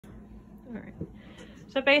All right.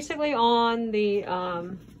 So basically on the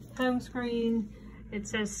home screen, it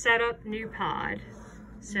says set up new pod.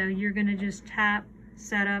 So you're gonna just tap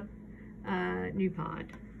set up new pod.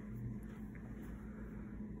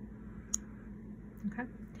 Okay.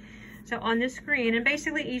 So on this screen, and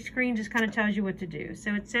basically each screen just kind of tells you what to do.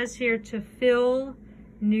 So it says here to fill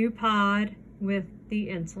new pod with the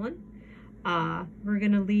insulin. We're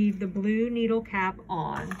gonna leave the blue needle cap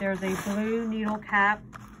on. There's a blue needle cap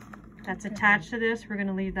that's attached to this. We're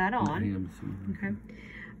gonna leave that on. Okay.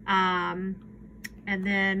 And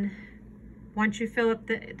then once you fill up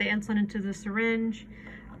the insulin into the syringe,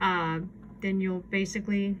 then you'll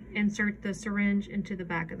basically insert the syringe into the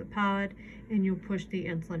back of the pod and you'll push the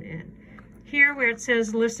insulin in. Here where it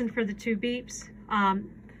says listen for the 2 beeps,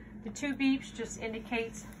 the 2 beeps just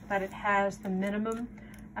indicates that it has the minimum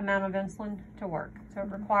amount of insulin to work. So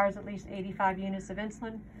it requires at least 85 units of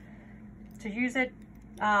insulin to use it.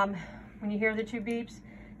 When you hear the 2 beeps,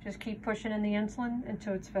 just keep pushing in the insulin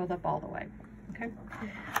until it's filled up all the way. Okay.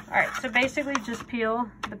 All right, so basically just peel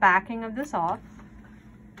the backing of this off.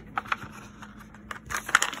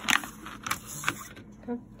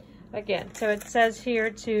 Okay. Again, so it says here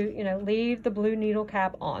to, leave the blue needle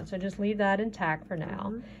cap on. So just leave that intact for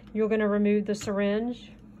now. You're going to remove the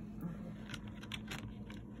syringe.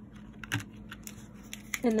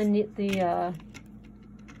 And the needle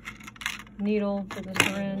for the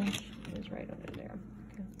syringe is right under there.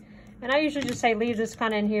 Okay. And I usually just say leave this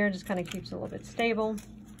kind of in here, just kind of keeps it a little bit stable.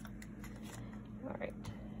 All right.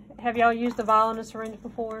 Have y'all used the vial and a syringe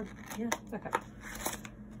before? Yeah. Okay.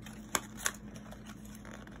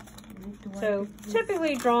 So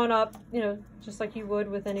typically drawn up, just like you would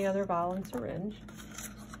with any other vial and syringe.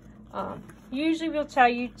 Usually we'll tell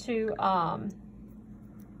you to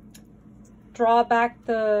draw back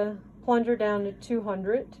the plunger down to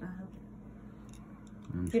 200.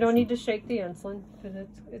 You don't need to shake the insulin because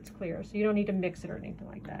it's clear. So you don't need to mix it or anything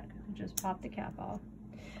like that. Just pop the cap off.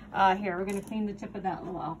 Here, we're going to clean the tip of that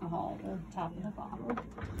little alcohol, the top of the bottle.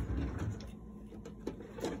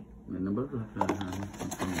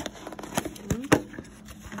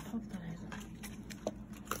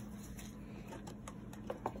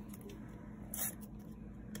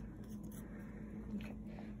 Okay,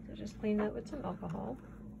 so just clean that with some alcohol.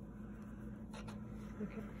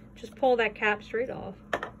 Okay, just pull that cap straight off.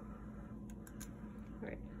 All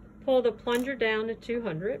right, pull the plunger down to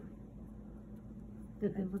 200.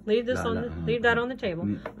 Leave this leave that on the table.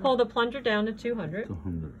 Pull the plunger down to 200.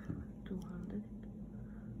 200.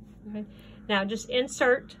 Okay. Now just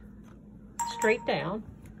insert straight down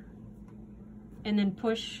and then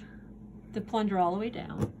push the plunger all the way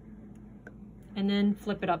down and then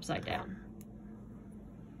flip it upside down.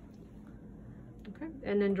 Okay.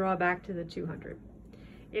 And then draw back to the 200.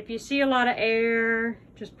 If you see a lot of air,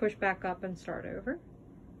 just push back up and start over.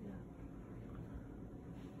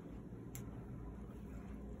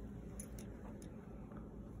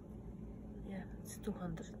 Yeah, it's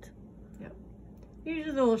 200. Yep.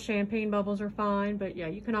 Usually the little champagne bubbles are fine, but yeah,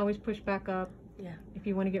 you can always push back up. Yeah. If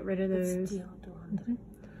you want to get rid of those. It's still 200.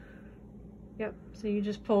 Yep. So you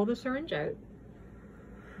just pull the syringe out.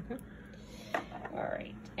 Okay. All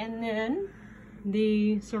right. And then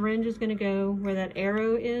the syringe is going to go where that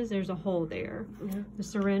arrow is. There's a hole there. The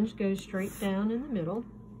syringe goes straight down in the middle.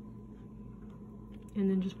 And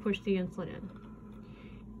then just push the insulin in.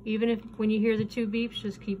 Even if when you hear the 2 beeps,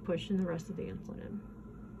 just keep pushing the rest of the insulin in.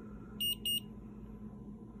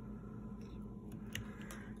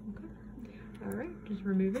 Okay. All right, just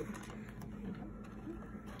remove it.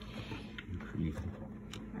 Okay.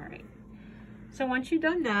 All right. So once you've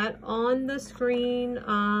done that, on the screen,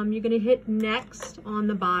 you're going to hit next on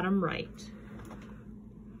the bottom right.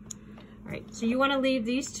 All right, so you want to leave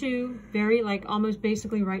these two almost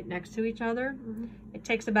basically right next to each other. It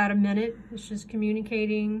takes about a minute. It's just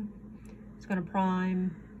communicating. It's going to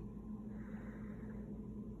prime.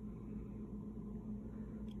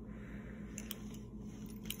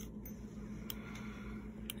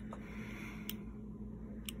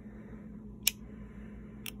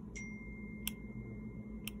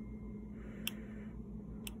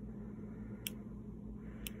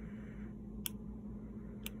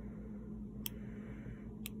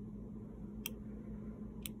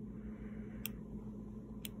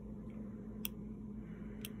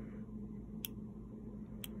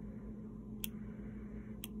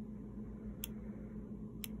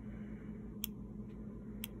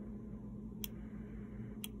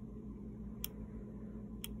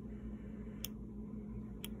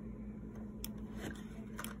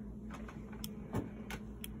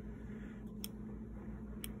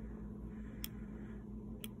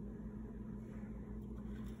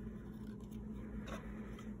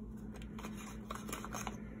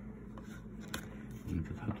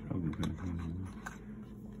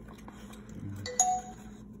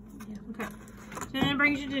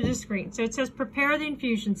 brings you to this screen. So it says prepare the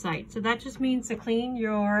infusion site. So that just means to clean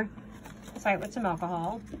your site with some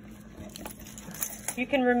alcohol. You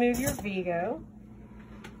can remove your Vigo.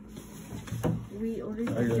 We already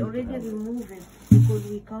removed it because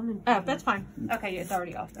we come in. Oh, that's fine. Okay, it's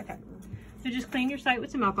already off. Okay. So just clean your site with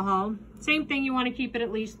some alcohol. Same thing, you want to keep it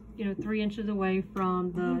at least, 3 inches away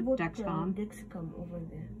from the Dexcom. Dexcom over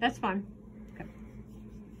there. That's fine. Okay.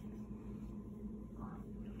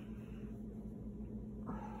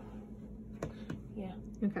 Yeah.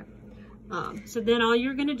 Okay. So then all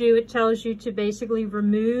you're going to do, it tells you to basically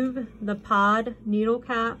remove the pod needle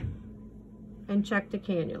cap and check the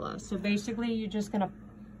cannula. So basically you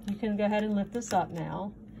can go ahead and lift this up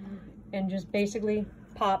now and just basically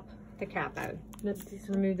pop the cap out. Let's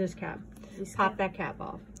remove this cap. Pop that cap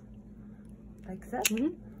off. Like that?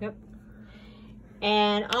 Mm-hmm. Yep.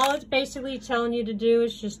 And all it's basically telling you to do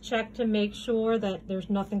is just check to make sure that there's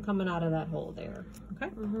nothing coming out of that hole there. Okay?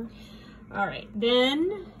 Mm-hmm. All right.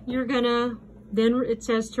 Then then it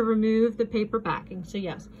says to remove the paper backing. So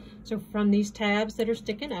yes. So from these tabs that are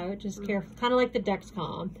sticking out, just careful, kind of like the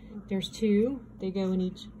Dexcom. There's 2. They go in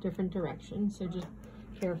each different direction. So just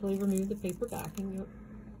carefully remove the paper backing. Yep.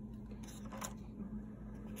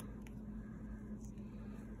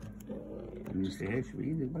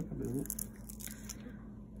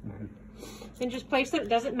 And just place it,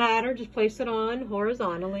 doesn't matter, just place it on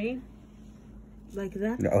horizontally. Like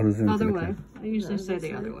that? Other way. I usually say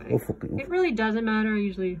the other way. It really doesn't matter. I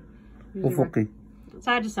usually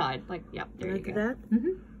side to side. Like, yep, there like you go. That? Mm-hmm.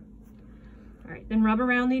 All right, then rub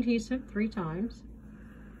around the adhesive 3 times.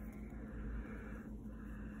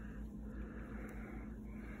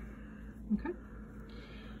 Okay.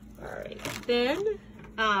 All right, then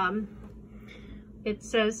it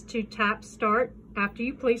says to tap start after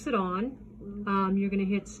you place it on. You're going to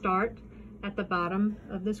hit start at the bottom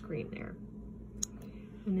of the screen there.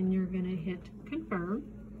 And then you're going to hit confirm.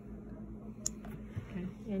 Okay.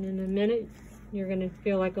 And in a minute, you're going to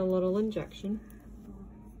feel like a little injection.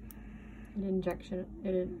 It injects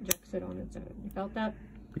it on its own. You felt that?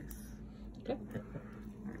 Yes. Okay.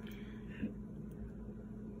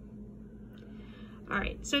 All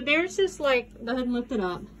right. So there's this, like, go ahead and lift it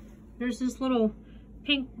up. There's this little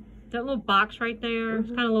pink, that little box right there. It's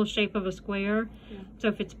kind of a little shape of a square. Yeah. So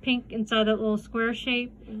if it's pink inside that little square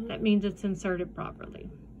shape, that means it's inserted properly.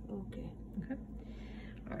 Okay. Okay.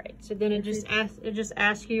 All right. So then it just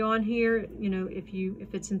asks you on here,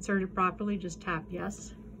 if it's inserted properly, just tap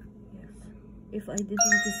yes. Yes. If I didn't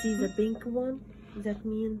see the pink one, does that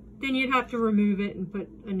mean? Then you'd have to remove it and put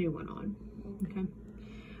a new one on. Okay.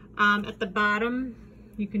 At the bottom,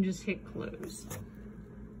 you can just hit close.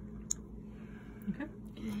 Okay.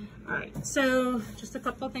 All right, so just a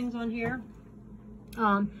couple of things on here.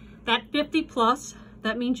 That 50 plus,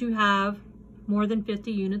 that means you have more than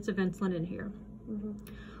 50 units of insulin in here.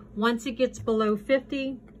 Once it gets below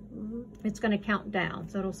 50, it's going to count down.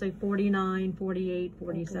 So it'll say 49, 48,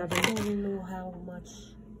 47. Okay. So we know how much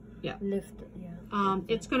lift. Yeah.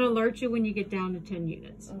 It's going to alert you when you get down to 10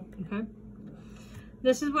 units. Okay.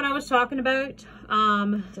 This is what I was talking about.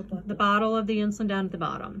 The bottle of the insulin down at the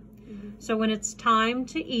bottom. So when it's time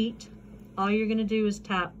to eat, all you're going to do is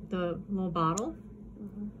tap the little bottle.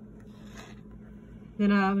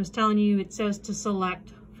 Then I was telling you it says to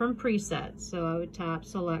select from presets. So I would tap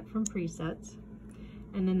select from presets.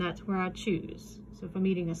 And then that's where I choose. So if I'm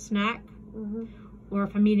eating a snack or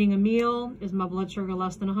if I'm eating a meal, is my blood sugar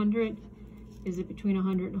less than 100? Is it between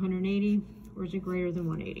 100 and 180? Or is it greater than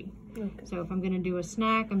 180? Okay. So if I'm going to do a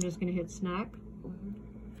snack, I'm just going to hit snack.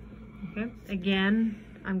 Okay. Again,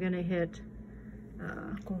 I'm going to hit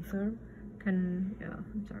confirm. I'm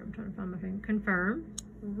sorry, I'm trying to find my thing. Confirm.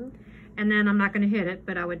 And then I'm not going to hit it,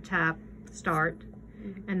 but I would tap start,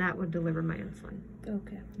 and that would deliver my insulin.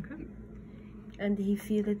 Okay. Okay. And he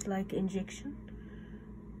feel it like injection?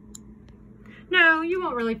 No, you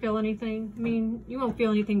won't really feel anything. I mean, you won't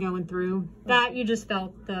feel anything going through. That you just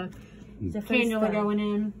felt the cannula going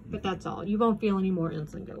in, but that's all. You won't feel any more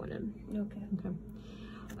insulin going in. Okay. Okay.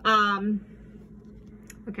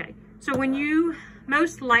 Okay. So when you,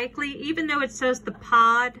 most likely, even though it says the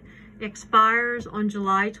pod expires on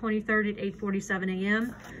July 23rd at 8:47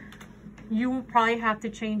 a.m., you will probably have to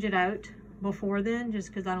change it out before then, just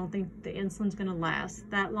because I don't think the insulin's going to last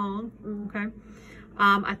that long. Okay.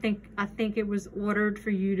 I think it was ordered for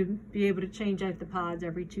you to be able to change out the pods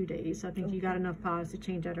every 2 days. So I think you got enough pods to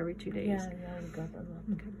change out every 2 days. Yeah, I got enough.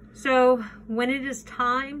 Okay. So when it is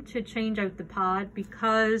time to change out the pod,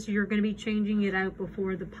 because you're going to be changing it out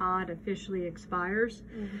before the pod officially expires,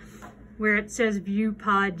 where it says view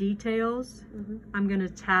pod details, I'm going to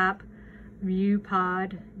tap view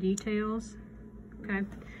pod details. Okay. Okay.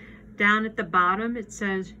 Down at the bottom, it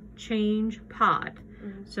says change pod.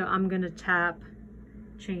 So I'm going to tap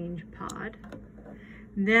change pod.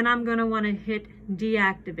 Then I'm going to want to hit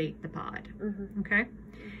deactivate the pod. Okay.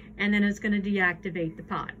 And then it's going to deactivate the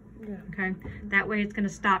pod. Okay. That way it's going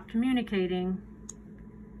to stop communicating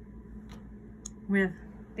with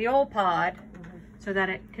the old pod so that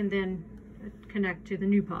it can then connect to the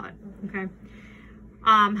new pod. Okay.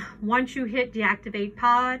 Once you hit deactivate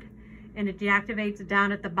pod and it deactivates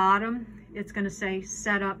down at the bottom, it's going to say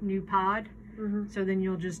set up new pod. So then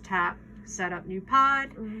you'll just tap set up new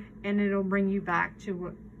pod and it'll bring you back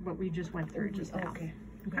to what we just went through just now. Okay.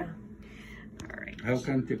 All right. How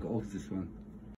can I take off this one?